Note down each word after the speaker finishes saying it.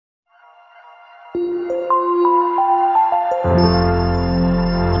പുതിയ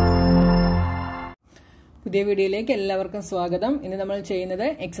വീഡിയോയിലേക്ക് എല്ലാവർക്കും സ്വാഗതം. ഇന്ന് നമ്മൾ ചെയ്യുന്നത്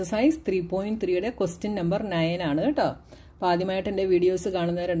എക്സസൈസ് 3.3യുടെ ക്വസ്റ്റ്യൻ നമ്പർ 9 ആണ് കേട്ടോ. അപ്പോൾ ആദ്യമായിട്ട് എൻ്റെ വീഡിയോസ്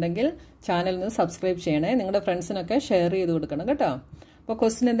കാണുന്നവരുണ്ടെങ്കിൽ ചാനൽ ഒന്ന് സബ്സ്ക്രൈബ് ചെയ്യണേ, നിങ്ങളുടെ ഫ്രണ്ട്സിനൊക്കെ ഷെയർ ചെയ്ത് കൊടുക്കണം കേട്ടോ. അപ്പോൾ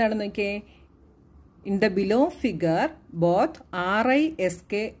ക്വസ്റ്റ്യൻ എന്താണെന്ന് നോക്കിയേ. In the below figure, both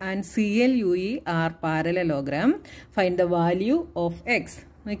RISK and CLUE are parallelogram. Find the value of x.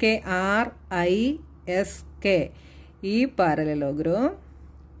 Okay, RISK ഈ പാരലലോഗ്രാം,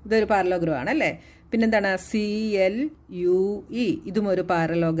 ഇതൊരു പാരലോഗ്രാം ആണല്ലേ. പിന്നെന്താണ് CLUE, ഇതും ഒരു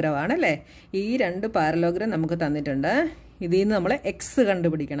പാരലോഗ്രാം ആണല്ലേ. ഈ രണ്ട് പാരലോഗ്രാം നമുക്ക് തന്നിട്ടുണ്ട്. ഇതിൽ നിന്ന് നമ്മൾ എക്സ്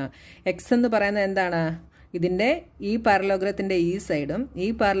കണ്ടുപിടിക്കണം. എക്സ് എന്ന് പറയുന്നത് എന്താണ്? ഇതിൻ്റെ ഈ പാരലോഗ്രത്തിൻ്റെ ഈ സൈഡും ഈ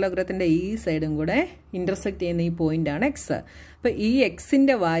പാരലോഗ്രത്തിൻ്റെ ഈ സൈഡും കൂടെ ഇൻ്റർസെക്റ്റ് ചെയ്യുന്ന ഈ പോയിൻ്റാണ് എക്സ്. അപ്പോൾ ഈ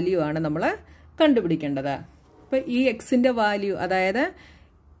എക്സിൻ്റെ വാല്യൂ ആണ് നമ്മൾ കണ്ടുപിടിക്കേണ്ടത്. അപ്പോൾ ഈ എക്സിൻ്റെ വാല്യൂ, അതായത്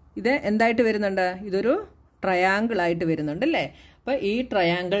ഇത് എന്തായിട്ട് വരുന്നുണ്ട്? ഇതൊരു ട്രയാങ്കിൾ ആയിട്ട് വരുന്നുണ്ട് അല്ലേ. അപ്പോൾ ഈ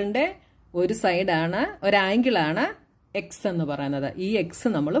ട്രയാങ്കിളിൻ്റെ ഒരു സൈഡാണ്, ഒരു ആംഗിളാണ് എക്സ് എന്ന് പറയുന്നത്. ഈ എക്സ്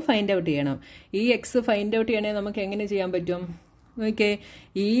നമ്മൾ ഫൈൻഡ് ഔട്ട് ചെയ്യണം. ഈ എക്സ് ഫൈൻഡ് ഔട്ട് ചെയ്യണമെങ്കിൽ നമുക്ക് എങ്ങനെ ചെയ്യാൻ പറ്റും? ഓക്കെ,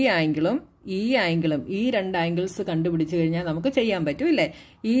 ഈ ആംഗിളും ഈ ആംഗിളും, ഈ രണ്ട് ആംഗിൾസ് കണ്ടുപിടിച്ച് കഴിഞ്ഞാൽ നമുക്ക് ചെയ്യാൻ പറ്റും ഇല്ലേ.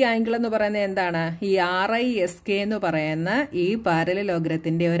 ഈ ആംഗിൾ എന്ന് പറയുന്നത് എന്താണ്? ഈ RISK എന്ന് പറയുന്ന ഈ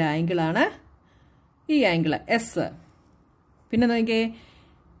പാരലലോഗ്രത്തിൻ്റെ ഒരു ആംഗിളാണ് ഈ ആംഗിൾ എസ്. പിന്നെ നോക്കിയേ,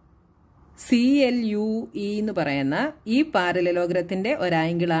 CLUE എന്ന് പറയുന്ന ഈ പാരലലോഗ്രത്തിൻ്റെ ഒരു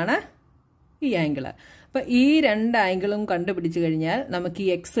ആംഗിളാണ് ഈ ആംഗിൾ. അപ്പം ഈ രണ്ട് ആംഗിളും കണ്ടുപിടിച്ച് കഴിഞ്ഞാൽ നമുക്ക് ഈ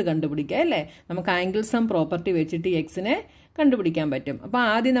എക്സ് കണ്ടുപിടിക്കാം അല്ലേ. നമുക്ക് ആംഗിൾ സം പ്രോപ്പർട്ടി വെച്ചിട്ട് ഈ എക്സിനെ കണ്ടുപിടിക്കാൻ പറ്റും. അപ്പോൾ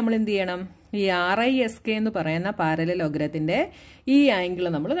ആദ്യം നമ്മൾ എന്ത് ചെയ്യണം? ഈ RISK എന്ന് പറയുന്ന പാരലലോഗ്രത്തിൻ്റെ ഈ ആംഗിൾ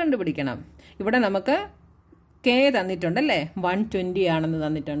നമ്മൾ കണ്ടുപിടിക്കണം. ഇവിടെ നമുക്ക് K തന്നിട്ടുണ്ടല്ലേ, 120 ആണെന്ന്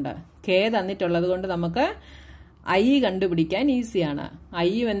തന്നിട്ടുണ്ട്. K തന്നിട്ടുള്ളത് കൊണ്ട് നമുക്ക് I കണ്ടുപിടിക്കാൻ ഈസിയാണ്.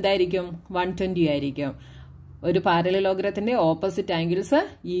 I എന്തായിരിക്കും? 120 ആയിരിക്കും. ഒരു പാരലലോഗ്രത്തിൻ്റെ ഓപ്പോസിറ്റ് ആംഗിൾസ്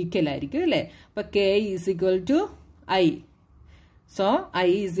ഈക്വൽ ആയിരിക്കും അല്ലേ. അപ്പോൾ K is equal to I. So I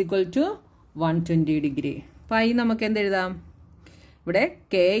is equal to 120 degree. അപ്പോൾ I നമുക്ക് എന്തെഴുതാം? ഇവിടെ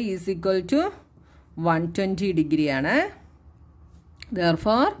K ഈസ് ഈക്വൽ ടു 120 ഡിഗ്രിയാണ്.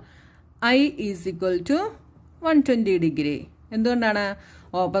 Therefore I is equal to 120 degree. എന്തുകൊണ്ടാണ്?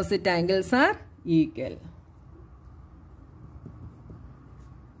 Opposite angles are equal.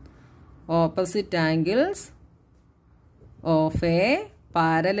 Opposite angles of a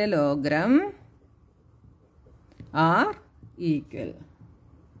parallelogram are equal.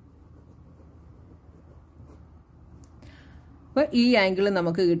 അപ്പോൾ ഈ angle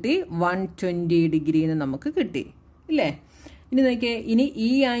നമുക്ക് കിട്ടി 120 degree എന്ന് നമുക്ക് കിട്ടി ഇല്ലേ. ഇനി നോക്കിയേ, ഇനി ഈ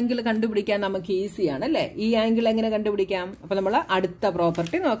ആംഗിൾ കണ്ടുപിടിക്കാൻ നമുക്ക് ഈസിയാണ് അല്ലേ. ഈ ആംഗിൾ എങ്ങനെ കണ്ടുപിടിക്കാം? അപ്പോൾ നമ്മൾ അടുത്ത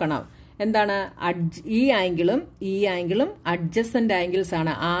പ്രോപ്പർട്ടി നോക്കണം. എന്താണ്? ഈ ആംഗിളും അഡ്ജസന്റ് ആംഗിൾസ്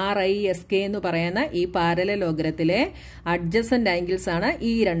ആണ്. RISK എന്ന് പറയുന്ന ഈ പാരലലോഗ്രത്തിലെ അഡ്ജസന്റ് ആംഗിൾസ് ആണ്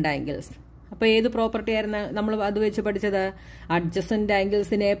ഈ രണ്ട് ആംഗിൾസ്. അപ്പോൾ ഏത് പ്രോപ്പർട്ടി ആയിരുന്നു നമ്മൾ അത് വെച്ച് പഠിച്ചത്? Adjacent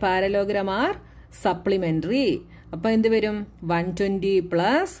ആംഗിൾസിനെ parallelogram are supplementary. അപ്പോൾ എന്ത് വരും? 120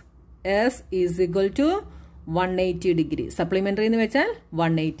 plus S is equal to 180 degree. Supplementary എന്ന് വെച്ചാൽ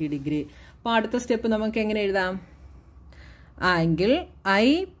 180 ഡിഗ്രി. അപ്പോൾ അടുത്ത സ്റ്റെപ്പ് നമുക്ക് എങ്ങനെ എഴുതാം? Angle I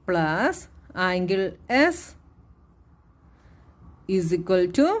plus angle S is equal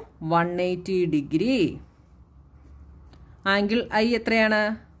to 180 degree. Angle I എത്രയാണ്?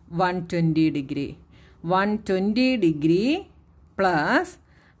 120 degree. 120 degree plus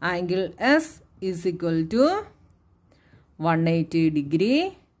angle S is equal to 180 degree.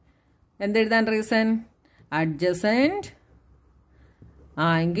 എന്തെഴുതാൻ reason? Adjacent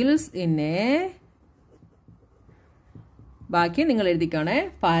angles in A, ബാക്കി നിങ്ങൾ എഴുതിക്കോണേ,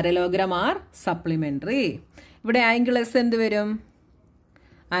 പാരലോഗ്രാം ആർ സപ്ലിമെന്ററി. ഇവിടെ ആംഗിൾ എസ് എന്ത് വരും?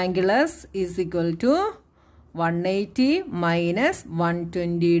 Angle S is equal to 180 minus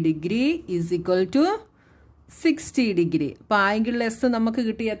 120 degree is equal to 60 degree. അപ്പോൾ angle S നമുക്ക്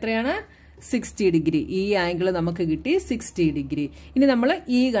കിട്ടി എത്രയാണ്? 60 degree. ഈ ആംഗിൾ നമുക്ക് കിട്ടി 60 ഡിഗ്രി. ഇനി നമ്മൾ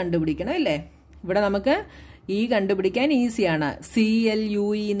ഈ കണ്ടുപിടിക്കണം അല്ലേ. ഇവിടെ നമുക്ക് ഈ കണ്ടുപിടിക്കാൻ ഈസിയാണ്.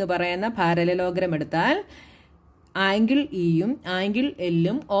 CLUE എന്ന് പറയുന്ന പാരലലോഗ്രാം എടുത്താൽ ആംഗിൾ ഇയും ആംഗിൾ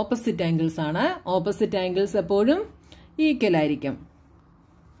എല്ലും ഓപ്പോസിറ്റ് ആംഗിൾസ് ആണ്. ഓപ്പോസിറ്റ് ആംഗിൾസ് എപ്പോഴും ഈക്വൽ ആയിരിക്കും.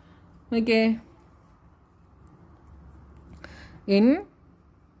 ഓക്കെ, ഇൻ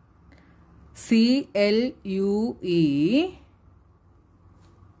CLUE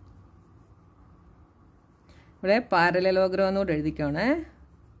ഇവിടെ പാരലലോഗ്രാം ഒന്നുകൂടെ എഴുതിക്കോണേ.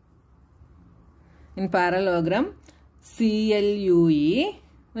 In parallelogram CLUE,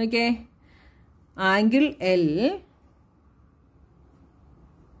 okay, angle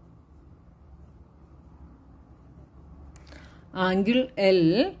L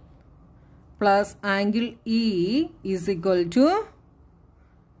plus angle E is equal to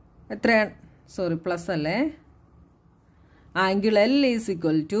എത്രയാണ്? സോറി, പ്ലസ് അല്ലേ. Angle L is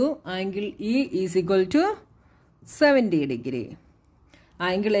equal to angle E is equal to 70 degree.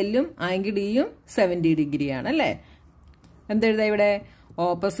 Angle എല്ലും angle ഇയും 70 ഡിഗ്രിയാണ് അല്ലേ. എന്തെഴുതാം ഇവിടെ?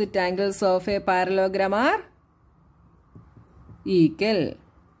 Opposite angles of A parallelogram are equal.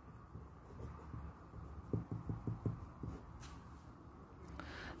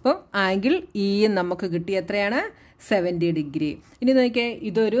 അപ്പോൾ angle ഇയും നമുക്ക് കിട്ടി എത്രയാണ്? 70 ഡിഗ്രി. ഇനി നോക്കിയേ,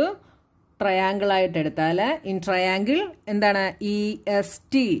 ഇതൊരു ട്രയാങ്കിൾ ആയിട്ട് എടുത്താൽ ഇൻ ട്രയാങ്കിൾ എന്താണ്?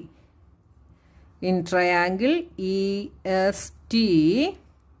 EST. ഇൻ ട്രയാങ്കിൾ EST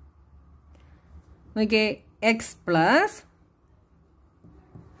നോക്കിയേ, X plus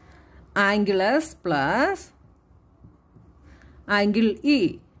angle S plus angle E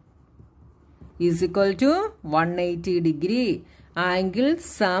is equal to 180 degree. Angle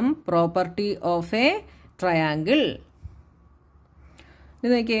sum property of A triangle.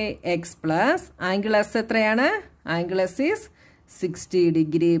 ഇത് നോക്കിയേ, എക്സ് പ്ലസ് ആംഗിൾ എസ് എത്രയാണ്? Angle S is 60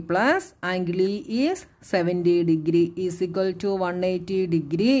 degree plus angle E is 70 degree is equal to 180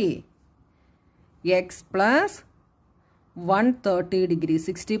 degree. X plus 130 degree.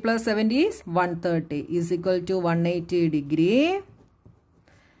 60 plus 70 is 130 is equal to 180 degree.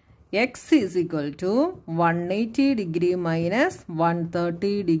 X is equal to 180 degree minus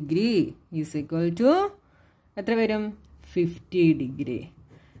 130 degree is equal to എത്ര വരും? 50 degree.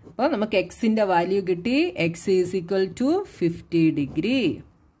 അപ്പോൾ നമുക്ക് എക്സിൻ്റെ value കിട്ടി. X is equal to 50 degree.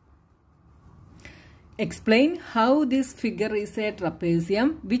 Explain how this figure is A ട്രപ്പേസിയം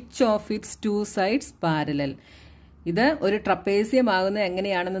which of its 2 sides parallel. ഇത് ഒരു ട്രപ്പേസിയം ആകുന്നത്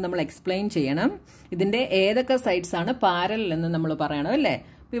എങ്ങനെയാണെന്ന് നമ്മൾ എക്സ്പ്ലെയിൻ ചെയ്യണം. ഇതിൻ്റെ ഏതൊക്കെ സൈഡ്സ് ആണ് പാരലൽ എന്ന് നമ്മൾ പറയണം അല്ലേ.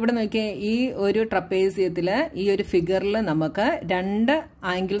 അപ്പോൾ ഇവിടെ നോക്കിയേ, ഈ ഒരു ട്രപ്പേസിയത്തിൽ ഈ ഒരു ഫിഗറിൽ നമുക്ക് 2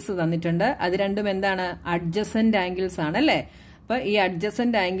 ആംഗിൾസ് തന്നിട്ടുണ്ട്. അത് രണ്ടും എന്താണ്? അഡ്ജസന്റ് ആംഗിൾസ് ആണ് അല്ലേ. അപ്പോൾ ഈ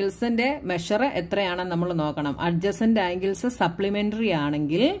അഡ്ജസന്റ് ആംഗിൾസിന്റെ മെഷർ എത്രയാണെന്ന് നമ്മൾ നോക്കണം. അഡ്ജസന്റ് ആംഗിൾസ് സപ്ലിമെന്ററി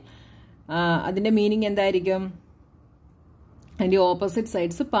ആണെങ്കിൽ അതിന്റെ മീനിങ് എന്തായിരിക്കും? അതിന്റെ ഓപ്പോസിറ്റ്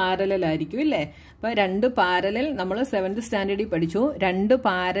സൈഡ്സ് പാരലൽ ആയിരിക്കും അല്ലേ. അപ്പോൾ 2 പാരലൽ നമ്മൾ 7th സ്റ്റാൻഡേർഡിൽ പഠിച്ചു. 2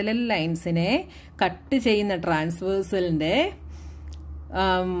 പാരലൽ ലൈൻസിനെ കട്ട് ചെയ്യുന്ന ട്രാൻസ്വേഴ്സലിന്റെ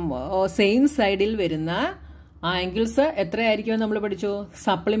സെയിം സൈഡിൽ വരുന്ന ആംഗിൾസ് എത്രയായിരിക്കും നമ്മൾ പഠിച്ചു?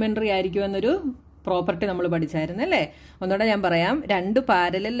 സപ്ലിമെന്ററി ആയിരിക്കും എന്നൊരു പ്രോപ്പർട്ടി നമ്മൾ പഠിച്ചായിരുന്നു അല്ലേ. ഒന്നുകൂടെ ഞാൻ പറയാം. 2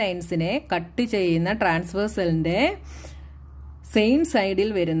 പാരലൽ ലൈൻസിനെ കട്ട് ചെയ്യുന്ന ട്രാൻസ്വേഴ്സലിന്റെ സെയിം സൈഡിൽ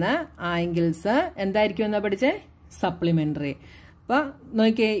വരുന്ന ആംഗിൾസ് എന്തായിരിക്കും എന്നാ പഠിച്ചേ? സപ്ലിമെന്ററി. അപ്പോൾ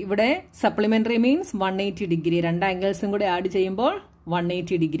നോക്കിയേ, ഇവിടെ സപ്ലിമെന്ററി മീൻസ് 180 ഡിഗ്രി. 2 ആംഗിൾസും കൂടെ ആഡ് ചെയ്യുമ്പോൾ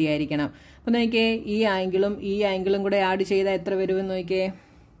 180 ഡിഗ്രി ആയിരിക്കണം. അപ്പോൾ നോക്കിയേ, ഈ ആംഗിളും കൂടെ ആഡ് ചെയ്താൽ എത്ര വരുമെന്ന് നോക്കിയേ.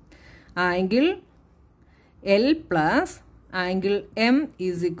 Angle L plus angle M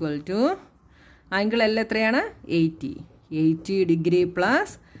is equal to angle L എത്രയാണ്? 80 degree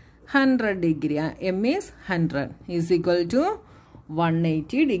plus 100 degree. M is 100 is equal to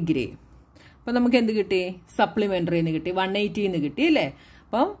 180 degree. അപ്പോൾ നമുക്ക് എന്ത് കിട്ടി? സപ്ലിമെന്ററി എന്ന് കിട്ടി. 180 എന്ന് കിട്ടി അല്ലേ.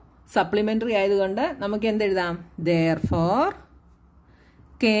 അപ്പം സപ്ലിമെന്ററി ആയതുകൊണ്ട് നമുക്ക് എന്തെഴുതാം? therefore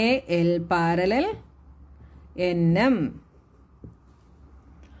KL parallel NM.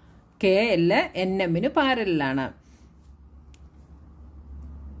 KL NMന് പാരലലാണ്.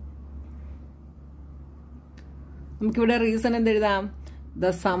 നമുക്കിവിടെ reason എന്തെഴുതാം?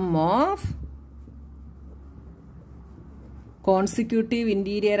 the sum of consecutive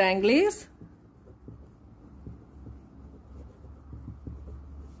interior angle is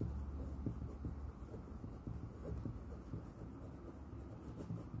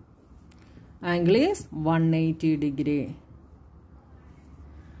angle is 180 degree.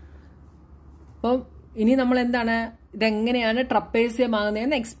 അപ്പം ഇനി നമ്മൾ എന്താണ്, ഇതെങ്ങനെയാണ് ട്രപ്പേസിയം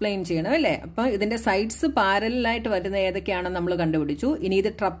ആകുന്നതെന്ന് എക്സ്പ്ലെയിൻ ചെയ്യണം അല്ലേ. അപ്പം ഇതിന്റെ സൈഡ്സ് പാരലായിട്ട് വരുന്ന ഏതൊക്കെയാണെന്ന് നമ്മൾ കണ്ടുപിടിച്ചു. ഇനി ഇത്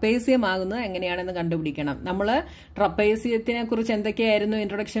ട്രപ്പേസിയം ആകുന്നത് എങ്ങനെയാണെന്ന് കണ്ടുപിടിക്കണം. നമ്മൾ ട്രപ്പേസിയത്തിനെ കുറിച്ച് എന്തൊക്കെയായിരുന്നു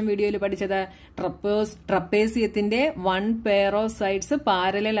ഇൻട്രൊഡക്ഷൻ വീഡിയോയിൽ പഠിച്ചത്? ട്രപ്പേസിയത്തിന്റെ 1 പെയർ ഓഫ് സൈഡ്സ്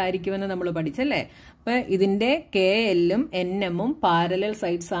പാരലൽ ആയിരിക്കുമെന്ന് നമ്മൾ പഠിച്ചല്ലേ. അപ്പൊ ഇതിന്റെ KLഉം NMഉം പാരലൽ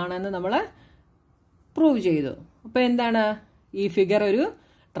സൈഡ്സ് ആണെന്ന് നമ്മൾ പ്രൂവ് ചെയ്തു. അപ്പൊ എന്താണ്, ഈ ഫിഗർ ഒരു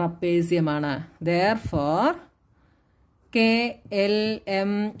ട്രപ്പേസിയമാണ്. therefore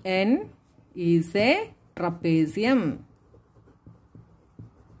KLMN is a trapezium.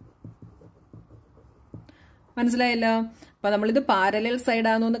 മനസ്സിലായല്ലോ. അപ്പൊ നമ്മളിത് പാരലൽ സൈഡ്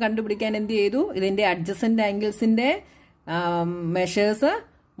ആണോ എന്ന് കണ്ടുപിടിക്കാൻ എന്ത് ചെയ്തു? ഇതിന്റെ അഡ്ജസന്റ് ആംഗിൾസിന്റെ മെഷേഴ്സ്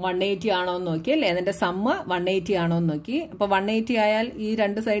 180 ആണോ എന്ന് നോക്കി അല്ലേ. അതിന്റെ സമ്മ് 180 ആണോ എന്ന് നോക്കി. അപ്പൊ 180 ആയാൽ ഈ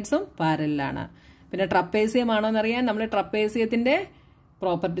 2 സൈഡ്സും പാരലാണ്. പിന്നെ ട്രപ്പേസിയം ആണോ എന്നറിയാൻ നമ്മൾ ട്രപ്പേസിയത്തിന്റെ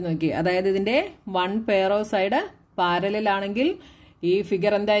പ്രോപ്പർട്ടി നോക്കി. അതായത് ഇതിന്റെ 1 പെയർ ഓഫ് സൈഡ് പാരലൽ ആണെങ്കിൽ ഈ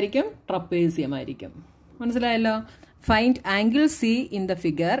ഫിഗർ എന്തായിരിക്കും? ട്രപ്പേസിയം ആയിരിക്കും. മനസ്സിലായല്ലോ? Find angle C in the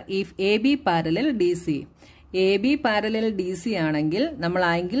figure if A B parallel D C. A B parallel D C ആണെങ്കിൽ നമ്മൾ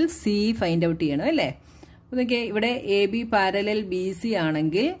ആംഗിൾ സി ഫൈൻഡ് ഔട്ട് ചെയ്യണം അല്ലേ? അതൊക്കെ ഇവിടെ A B parallel B C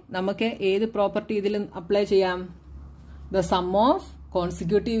ആണെങ്കിൽ നമുക്ക് ഏത് പ്രോപ്പർട്ടി ഇതിൽ അപ്ലൈ ചെയ്യാം? The sum of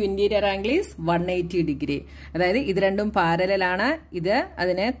consecutive interior angle is 180 degree. അതായത് ഇത് രണ്ടും പാരലൽ ആണ്, ഇത്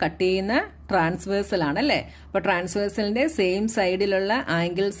അതിനെ കട്ട് ചെയ്യുന്ന ട്രാൻസ്വേഴ്സൽ ആണ് അല്ലേ? അപ്പൊ ട്രാൻസ്വേഴ്സലിന്റെ സെയിം സൈഡിലുള്ള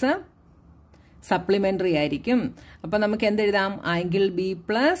ആംഗിൾസ് സപ്ലിമെന്ററി ആയിരിക്കും. അപ്പൊ നമുക്ക് എന്തെഴുതാം? Angle B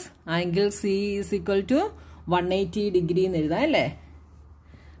plus angle C is equal to 180 degree എന്ന് എഴുതാം അല്ലേ?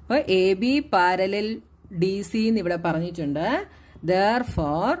 അപ്പൊ A B parallel D C എന്ന് ഇവിടെ പറഞ്ഞിട്ടുണ്ട്.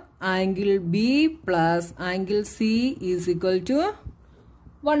 Therefore, angle B plus angle C is equal to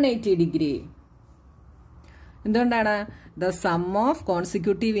 180 degree. എന്തുകൊണ്ടാണ്? The sum of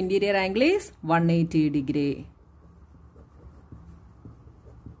consecutive interior angle is 180 degree.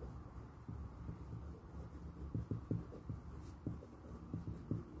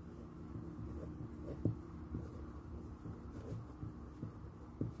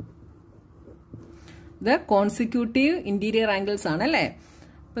 The consecutive interior angles ആണല്ലേ?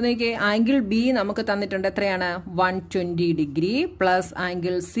 അപ്പൊ നോക്കിയേ, ആംഗിൾ ബി നമുക്ക് തന്നിട്ടുണ്ട് എത്രയാണ്? 120 degree plus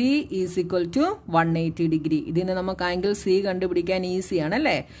angle C is equal to 180 degree. ഇതിന് നമുക്ക് angle C കണ്ടുപിടിക്കാൻ ഈസി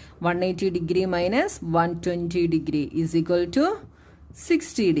ആണല്ലേ? 180 degree minus 120 degree is equal to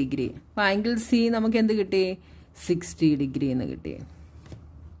 60 degree. അപ്പൊ ആംഗിൾ സി നമുക്ക് എന്ത് കിട്ടി? 60 ഡിഗ്രി എന്ന് കിട്ടി.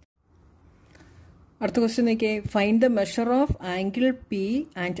 അടുത്ത ക്വസ്റ്റ്യൻ നോക്കിയേ, find the measure of angle P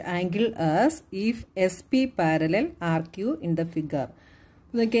and angle S if S P parallel R Q in the figure.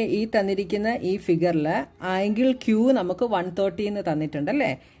 നോക്കിയേ, ഈ തന്നിരിക്കുന്ന ഈ ഫിഗറിൽ ആംഗിൾ ക്യൂ നമുക്ക് 130 എന്ന്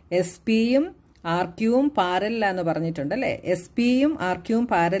തന്നിട്ടുണ്ടല്ലേ? എസ് പിയും ആർ ക്യൂവും പാരലാന്ന് പറഞ്ഞിട്ടുണ്ടല്ലേ? എസ് പിയും ആർ ക്യൂവും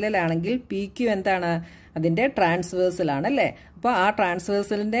പാരലൽ ആണെങ്കിൽ പി ക്യൂ എന്താണ്? അതിന്റെ ട്രാൻസ്വേഴ്സൽ ആണല്ലേ? അപ്പോൾ ആ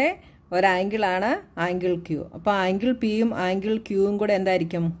ട്രാൻസ്വേഴ്സലിന്റെ ഒരു ആംഗിൾ ആണ് ആംഗിൾ ക്യൂ. അപ്പോൾ ആംഗിൾ പിയും ആംഗിൾ ക്യൂവും കൂടെ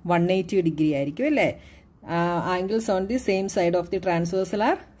എന്തായിരിക്കും? 180 ഡിഗ്രി ആയിരിക്കും അല്ലേ? Angles on the same side of the transversal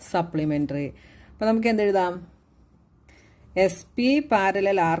R supplementary. അപ്പോൾ നമുക്ക് എന്തെഴുതാം? S P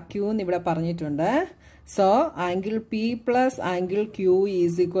parallel R Q എന്ന് ഇവിടെ പറഞ്ഞിട്ടുണ്ട്. So angle P plus angle Q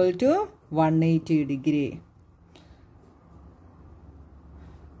is equal to 180 degree.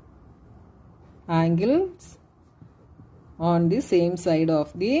 Angles on the same side of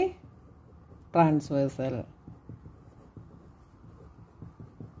the transversal.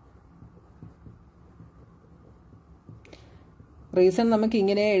 Reason നമുക്ക്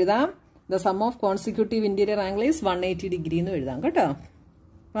ഇങ്ങനെ എഴുതാം. The sum of consecutive interior angle is 180 degree എന്ന് എഴുതാം കേട്ടോ.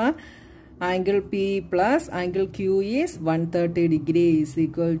 Angle P plus angle Q is 130 degree is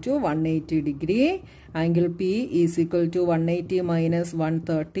equal to 180 degree. Angle P is equal to 180 minus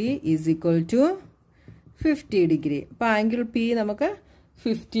 130 is equal to 50 degree. അപ്പോൾ angle P നമുക്ക്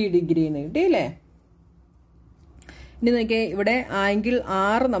 50 degree എന്ന് കിട്ടിയില്ലേ? ഇനി നോക്കിയേ, ഇവിടെ ആംഗിൾ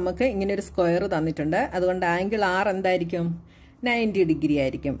R നമുക്ക് ഇങ്ങനെ ഒരു സ്ക്വയർ തന്നിട്ടുണ്ട്. അതുകൊണ്ട് ആംഗിൾ R എന്തായിരിക്കും? 90 ഡിഗ്രി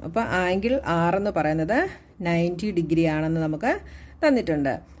ആയിരിക്കും. അപ്പോൾ ആംഗിൾ R എന്ന് പറയുന്നത് 90 ഡിഗ്രി ആണെന്ന് നമുക്ക്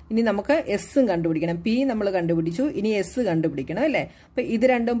തന്നിട്ടുണ്ട്. ഇനി നമുക്ക് എസ്സും കണ്ടുപിടിക്കണം. പി നമ്മൾ കണ്ടുപിടിച്ചു, ഇനി എസ് കണ്ടുപിടിക്കണം അല്ലേ? അപ്പം ഇത്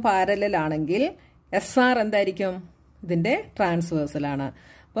രണ്ടും പാരലൽ ആണെങ്കിൽ എസ് ആർ എന്തായിരിക്കും? ഇതിൻ്റെ ട്രാൻസ്വേഴ്സൽ ആണ്.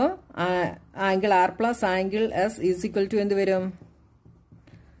 അപ്പോൾ angle R plus angle S is equal to എന്ത് വരും?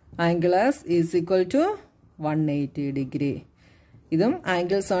 Angle S is equal to 180 degree. ഇതും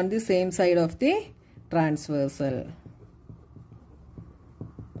angles on the same side of the transversal.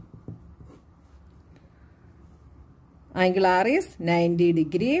 Angle R is 90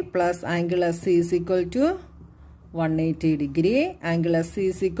 degree plus angle S is equal to 180 degree. Angle S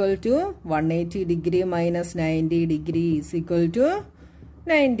is equal to 180 degree minus 90 degree is equal to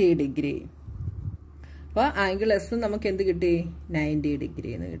 90 degree. അപ്പോൾ angle S നമുക്ക് എന്ത് കിട്ടി? 90 degree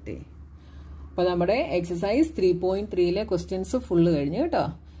എന്ന് കിട്ടി. അപ്പോൾ നമ്മുടെ exercise 3.3 questions full കഴിഞ്ഞു കേട്ടോ.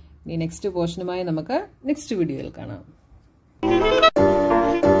 ഇനി നെക്സ്റ്റ് പോർഷനുമായി നമുക്ക് നെക്സ്റ്റ് വീഡിയോയിൽ കാണാം.